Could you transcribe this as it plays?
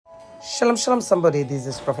Shalom, shalom, somebody. This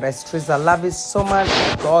is Prophetess Trizah. Love you so much.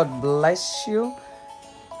 God bless you.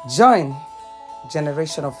 Join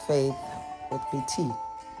Generation of Faith with PT.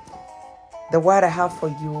 The word I have for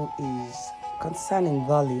you is concerning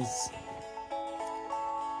values.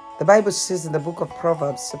 The Bible says in the book of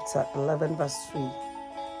Proverbs, chapter 11, verse 3,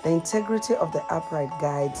 the integrity of the upright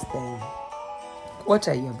guides them. What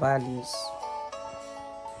are your values?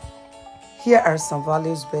 Here are some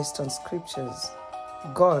values based on scriptures.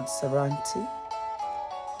 God's sovereignty.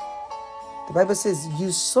 The Bible says,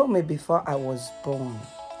 you saw me before I was born.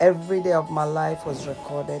 Every day of my life was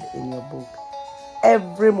recorded in your book.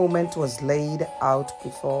 Every moment was laid out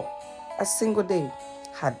before a single day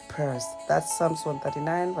had passed. That's Psalms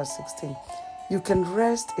 139, verse 16. You can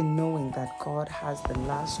rest in knowing that God has the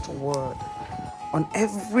last word on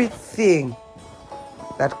everything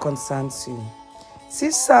that concerns you. See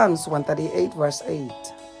Psalms 138, verse 8.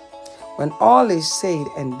 When all is said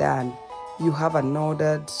and done, you have an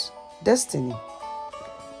ordered destiny.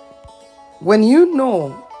 When you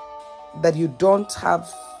know that you don't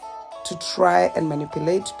have to try and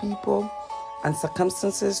manipulate people and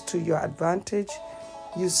circumstances to your advantage,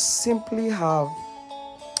 you simply have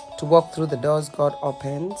to walk through the doors God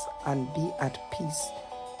opens and be at peace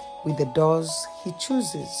with the doors He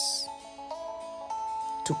chooses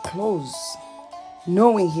to close,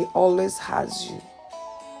 knowing He always has you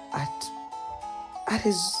at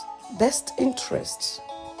His best interest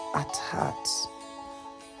at heart.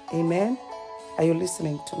 Amen? Are you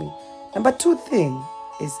listening to me? Number 2 thing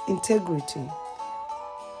is integrity.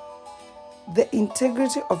 The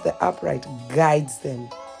integrity of the upright guides them.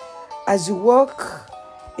 As you walk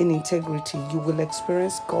in integrity, you will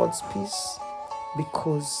experience God's peace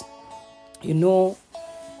because you know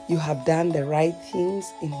you have done the right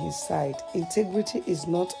things in His sight. Integrity is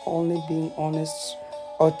not only being honest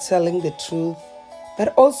or telling the truth,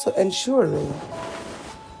 but also ensuring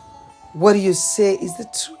what you say is the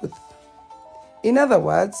truth. In other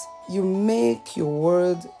words, you make your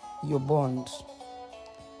word your bond.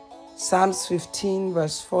 Psalms 15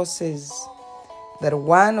 verse 4 says that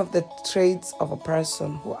one of the traits of a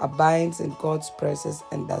person who abides in God's presence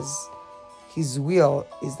and does His will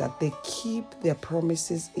is that they keep their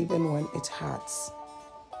promises even when it hurts.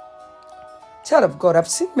 Child of God, I've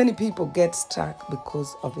seen many people get stuck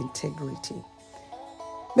because of integrity.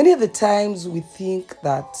 Many of the times we think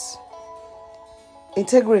that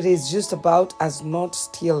integrity is just about us not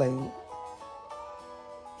stealing,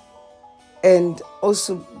 and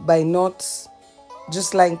also by not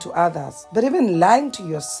just lying to others, but even lying to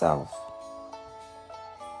yourself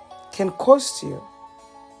can cost you.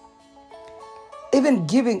 Even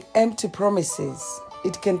giving empty promises,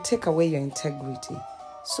 it can take away your integrity.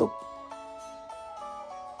 So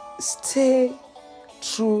stay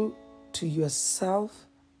true to yourself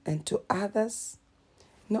and to others.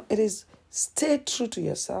 No, it is stay true to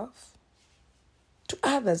yourself, to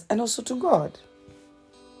others, and also to God.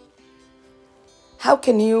 How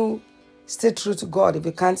can you stay true to God if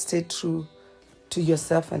you can't stay true to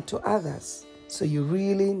yourself and to others? So you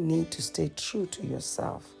really need to stay true to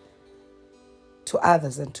yourself, to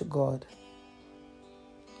others, and to God.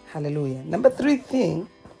 Hallelujah. Number 3 thing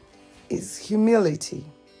is humility.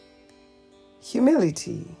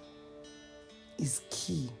 Humility is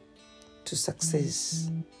key to success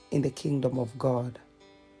in the kingdom of God.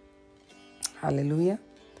 Hallelujah.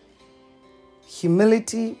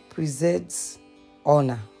 Humility precedes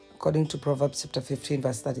honor, according to Proverbs chapter 15,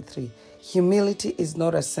 verse 33. Humility is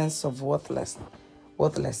not a sense of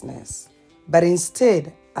worthlessness, but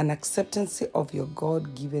instead an acceptance of your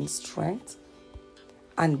God-given strength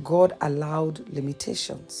and God-allowed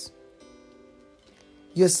limitations.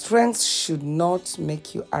 Your strengths should not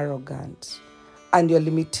make you arrogant, and your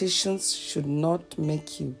limitations should not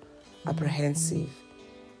make you apprehensive.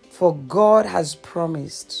 For God has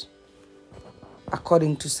promised,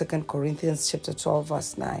 according to 2 Corinthians chapter 12,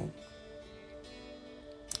 verse 9,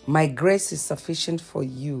 my grace is sufficient for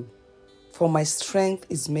you, for my strength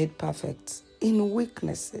is made perfect in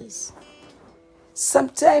weaknesses.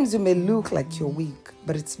 Sometimes you may look like you're weak,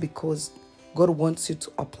 but it's because God wants you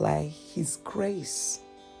to apply His grace.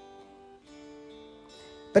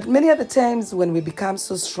 But many other times when we become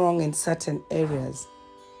so strong in certain areas,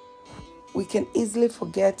 we can easily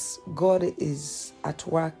forget God is at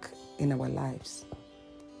work in our lives.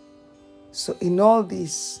 So in all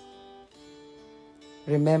this,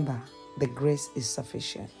 remember the grace is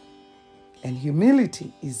sufficient. And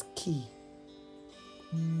humility is key.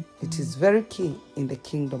 It is very key in the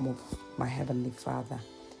kingdom of my Heavenly Father.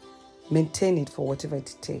 Maintain it for whatever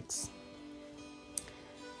it takes.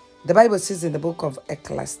 The Bible says in the book of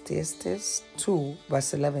Ecclesiastes 2,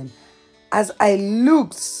 verse 11, As I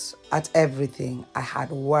looked at everything I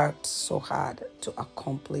had worked so hard to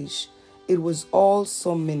accomplish, it was all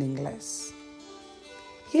so meaningless.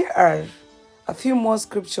 Here are a few more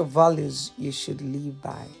scripture values you should live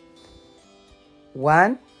by.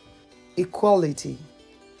 1. Equality.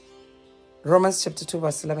 Romans chapter 2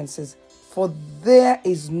 verse 11 says, "For there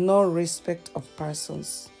is no respect of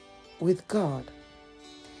persons with God."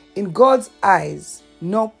 In God's eyes,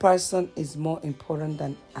 no person is more important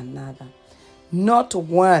than another. Not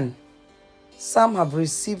one. Some have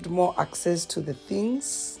received more access to the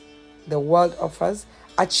things the world offers,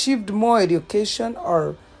 achieved more education,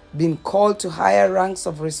 or been called to higher ranks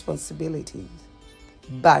of responsibility.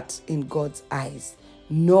 But in God's eyes,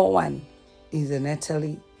 no one is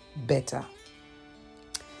innately better.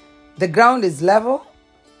 The ground is level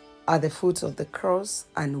at the foot of the cross,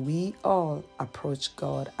 and we all approach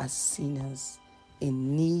God as sinners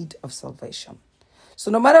in need of salvation. So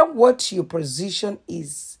no matter what your position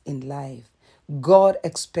is in life, God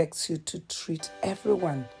expects you to treat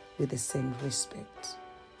everyone with the same respect.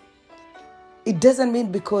 It doesn't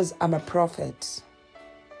mean because I'm a prophet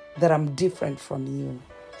that I'm different from you.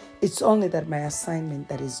 It's only that my assignment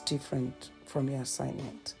that is different from your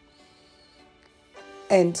assignment.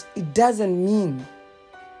 And it doesn't mean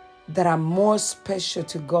that I'm more special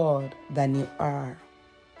to God than you are.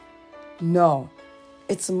 No,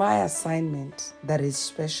 it's my assignment that is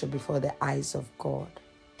special before the eyes of God.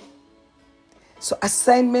 So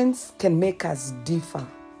assignments can make us differ,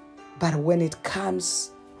 but when it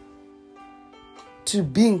comes to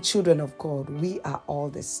being children of God, we are all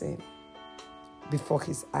the same before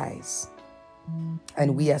His eyes.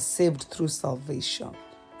 And we are saved through salvation.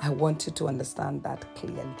 I want you to understand that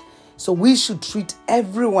clearly. So we should treat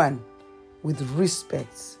everyone with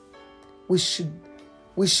respect. We should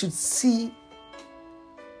see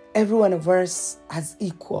every one of us as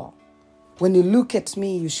equal. When you look at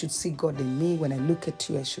me, you should see God in me. When I look at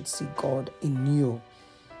you, I should see God in you.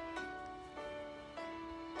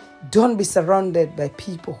 Don't be surrounded by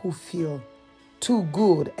people who feel too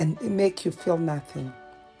good and they make you feel nothing.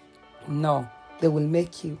 No, they will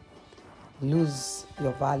make you lose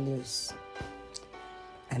your values.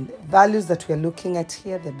 And the values that we're looking at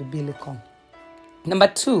here, they're biblical. Number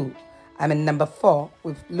 4,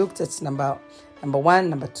 we've looked at number 1,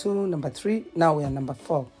 number 2, number 3. Now we are number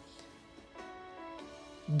 4.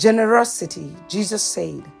 Generosity. Jesus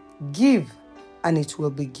said, "Give, and it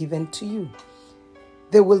will be given to you.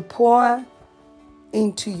 They will pour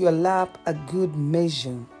into your lap a good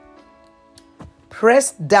measure,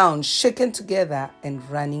 pressed down, shaken together, and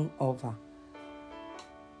running over.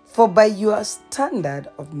 For by your standard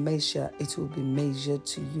of measure, it will be measured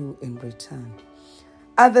to you in return."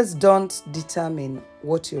 Others don't determine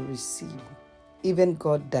what you receive. Even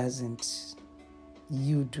God doesn't.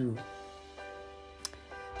 You do.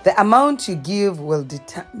 The amount you give will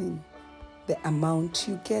determine the amount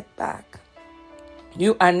you get back.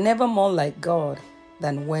 You are never more like God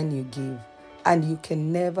than when you give, and you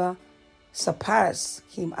can never surpass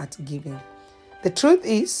Him at giving. The truth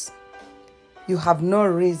is, you have no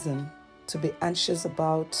reason to be anxious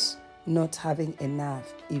about not having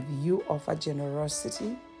enough if you offer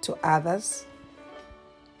generosity to others.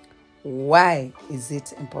 Why is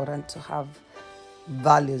it important to have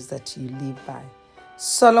values that you live by?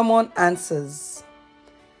 Solomon answers,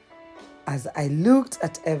 "As I looked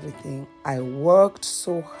at everything I worked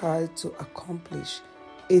so hard to accomplish,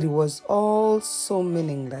 it was all so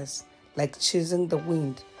meaningless, like chasing the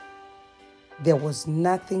wind. There was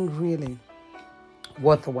nothing really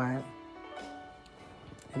worthwhile."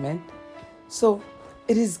 Amen. So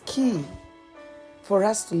it is key for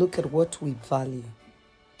us to look at what we value.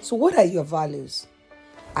 So what are your values?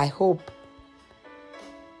 I hope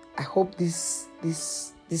these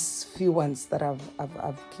few ones that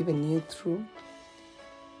I've given you through,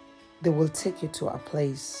 they will take you to a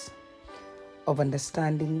place of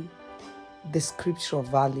understanding the scriptural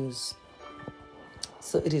values.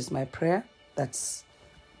 So it is my prayer that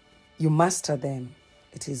you master them.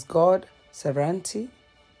 It is God, sovereignty.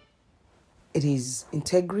 It is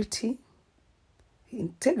integrity.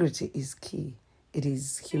 Integrity is key. It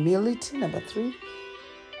is humility, number 3.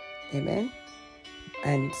 Amen.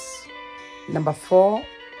 And number 4,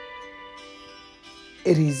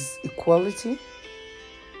 it is equality.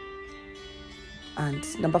 And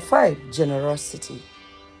number 5, generosity.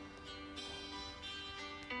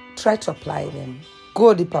 Try to apply them.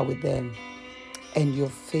 Go deeper with them, and your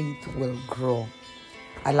faith will grow.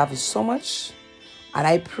 I love you so much, and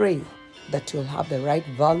I pray that you'll have the right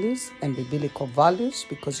values and biblical values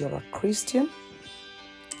because you're a Christian.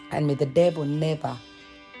 And may the devil never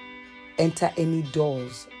enter any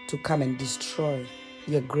doors to come and destroy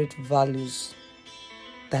your great values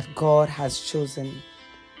that God has chosen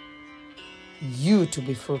you to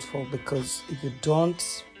be fruitful. Because if you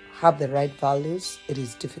don't have the right values, it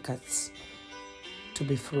is difficult to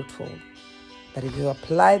be fruitful. But if you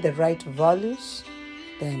apply the right values,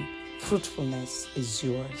 then fruitfulness is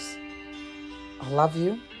yours. I love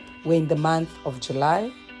you. We're in the month of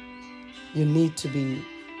July. You need to be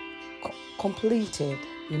completed.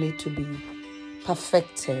 You need to be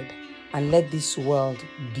perfected, and let this world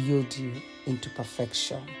build you into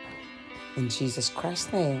perfection. In Jesus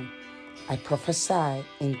Christ's name, I prophesy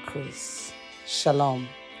increase. Shalom.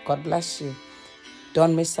 God bless you.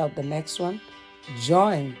 Don't miss out the next one.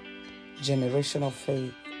 Join Generational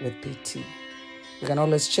Faith with PT. You can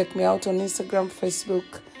always check me out on Instagram,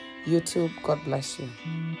 Facebook, YouTube. God bless you.